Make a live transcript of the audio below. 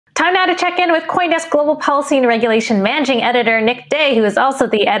Time now to check in with CoinDesk Global Policy and Regulation Managing Editor Nick Day, who is also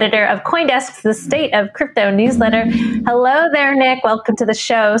the editor of CoinDesk's The State of Crypto newsletter. Hello there, Nick. Welcome to the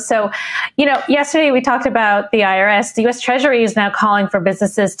show. So, yesterday we talked about the IRS. The U.S. Treasury is now calling for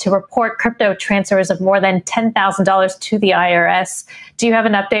businesses to report crypto transfers of more than $10,000 to the IRS. Do you have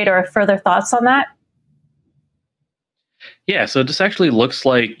an update or further thoughts on that? Yeah, so this actually looks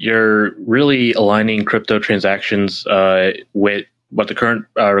like you're really aligning crypto transactions with what the current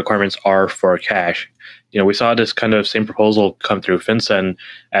requirements are for cash. We saw this kind of same proposal come through FinCEN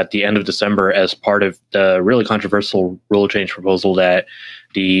at the end of December as part of the really controversial rule change proposal that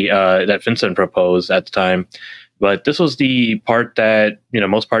that FinCEN proposed at the time. But this was the part that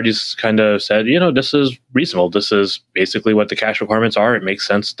most parties kind of said, this is reasonable. This is basically what the cash requirements are. It makes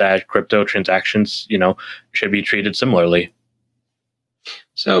sense that crypto transactions, should be treated similarly.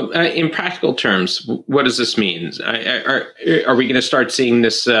 So, in practical terms, what does this mean? Are we going to start seeing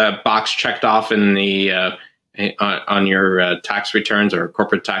this box checked off in the on your tax returns or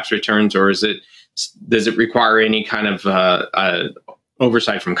corporate tax returns, or does it require any kind of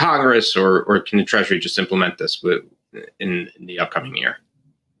oversight from Congress, or can the Treasury just implement this in the upcoming year?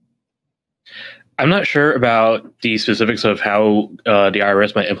 I'm not sure about the specifics of how the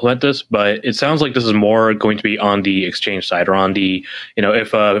IRS might implement this, but it sounds like this is more going to be on the exchange side, or on the,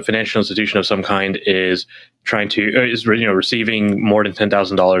 if a financial institution of some kind is receiving more than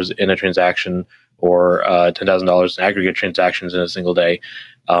 $10,000 in a transaction, or $10,000 in aggregate transactions in a single day,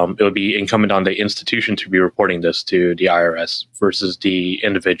 it would be incumbent on the institution to be reporting this to the IRS versus the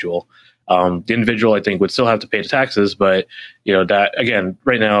individual. The individual, I think, would still have to pay the taxes, but that, again,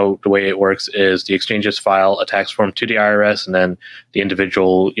 right now the way it works is the exchanges file a tax form to the IRS, and then the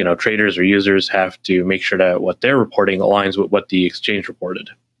individual, traders or users have to make sure that what they're reporting aligns with what the exchange reported.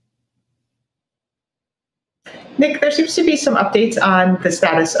 Nick, there seems to be some updates on the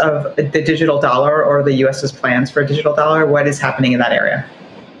status of the digital dollar, or the U.S.'s plans for a digital dollar. What is happening in that area?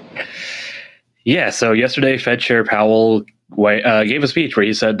 Yeah, so yesterday, Fed Chair Powell gave a speech where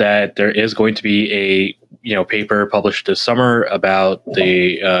he said that there is going to be a paper published this summer about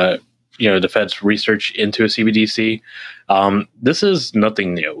the Fed's research into a CBDC. This is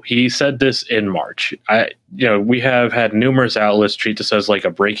nothing new. He said this in March. We have had numerous outlets treat this as like a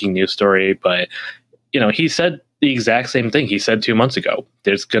breaking news story, but he said the exact same thing he said 2 months ago.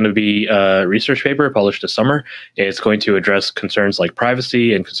 There's going to be a research paper published this summer. It's going to address concerns like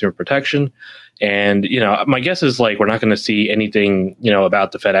privacy and consumer protection. And, my guess is we're not going to see anything,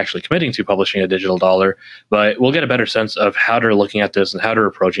 about the Fed actually committing to publishing a digital dollar, but we'll get a better sense of how they're looking at this and how they're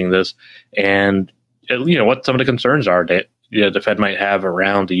approaching this, and, what some of the concerns are that the Fed might have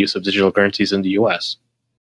around the use of digital currencies in the U.S.